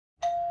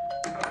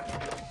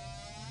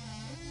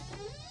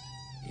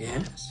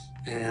Yes,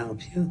 can I help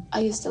you? I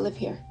used to live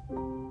here.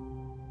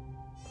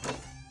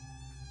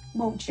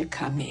 Won't you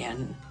come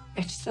in?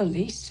 It's the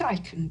least I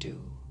can do.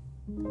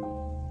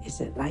 Is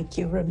it like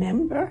you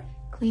remember?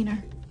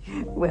 Cleaner.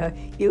 Well,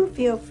 you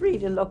feel free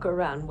to look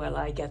around while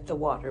I get the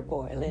water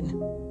boiling.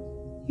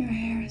 Your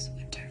hair is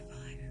winter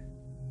fire.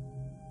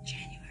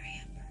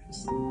 January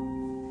embers.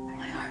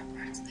 My heart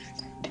burns there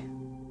too.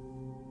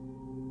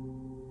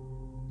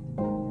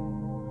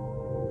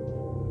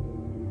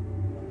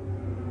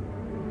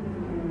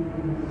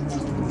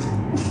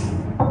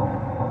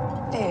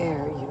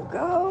 There you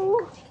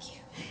go. Thank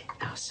you.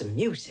 Now some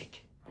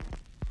music.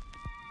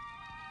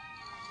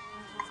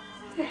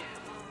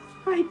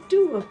 I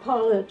do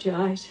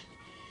apologize.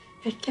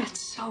 It gets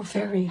so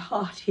very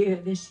hot here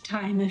this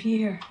time of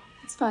year.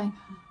 It's fine.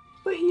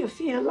 Well, you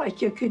feel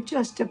like you could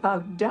just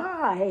about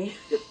die.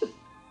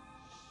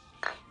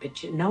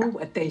 But you know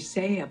what they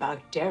say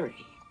about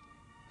Derry?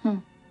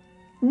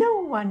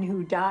 No one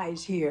who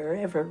dies here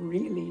ever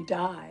really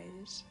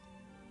dies.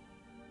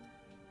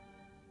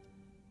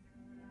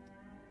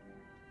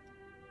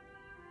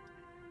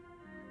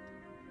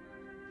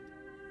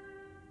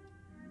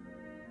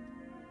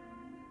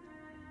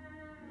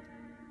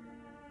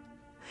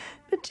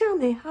 But tell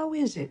me, how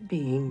is it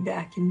being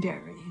back in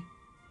Derry?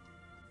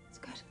 It's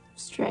good.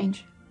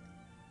 Strange.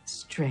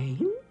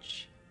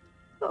 Strange?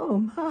 Oh,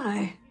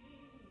 my.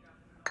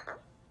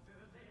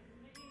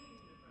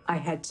 I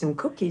had some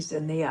cookies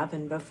in the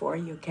oven before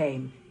you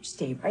came.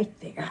 Stay right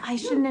there. I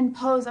shouldn't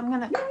impose. I'm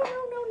gonna...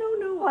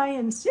 No, I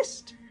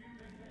insist.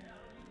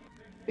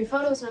 Your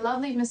photos are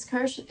lovely, Miss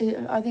Kirsch.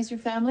 Are these your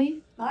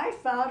family? My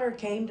father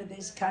came to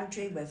this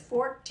country with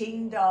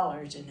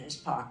 $14 in his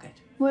pocket.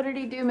 What did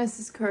he do,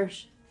 Mrs.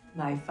 Kirsch?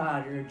 My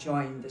father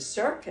joined the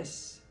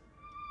circus.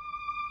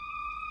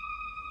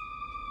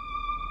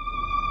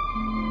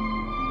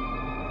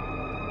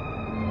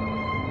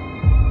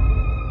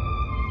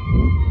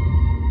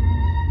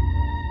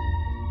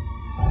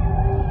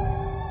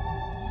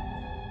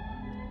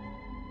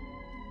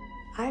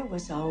 I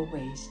was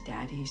always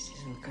Daddy's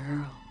little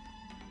girl.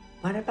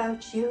 What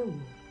about you?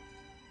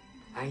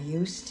 Are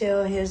you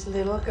still his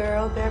little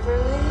girl,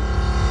 Beverly?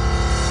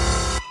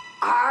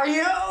 Are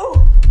you?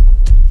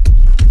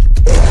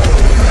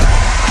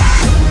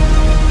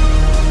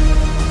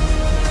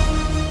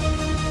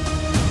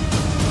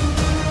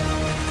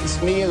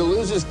 This meeting of the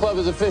Losers Club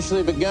has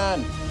officially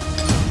begun.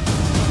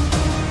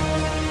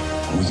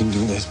 We can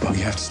do this, but we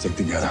have to stick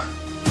together.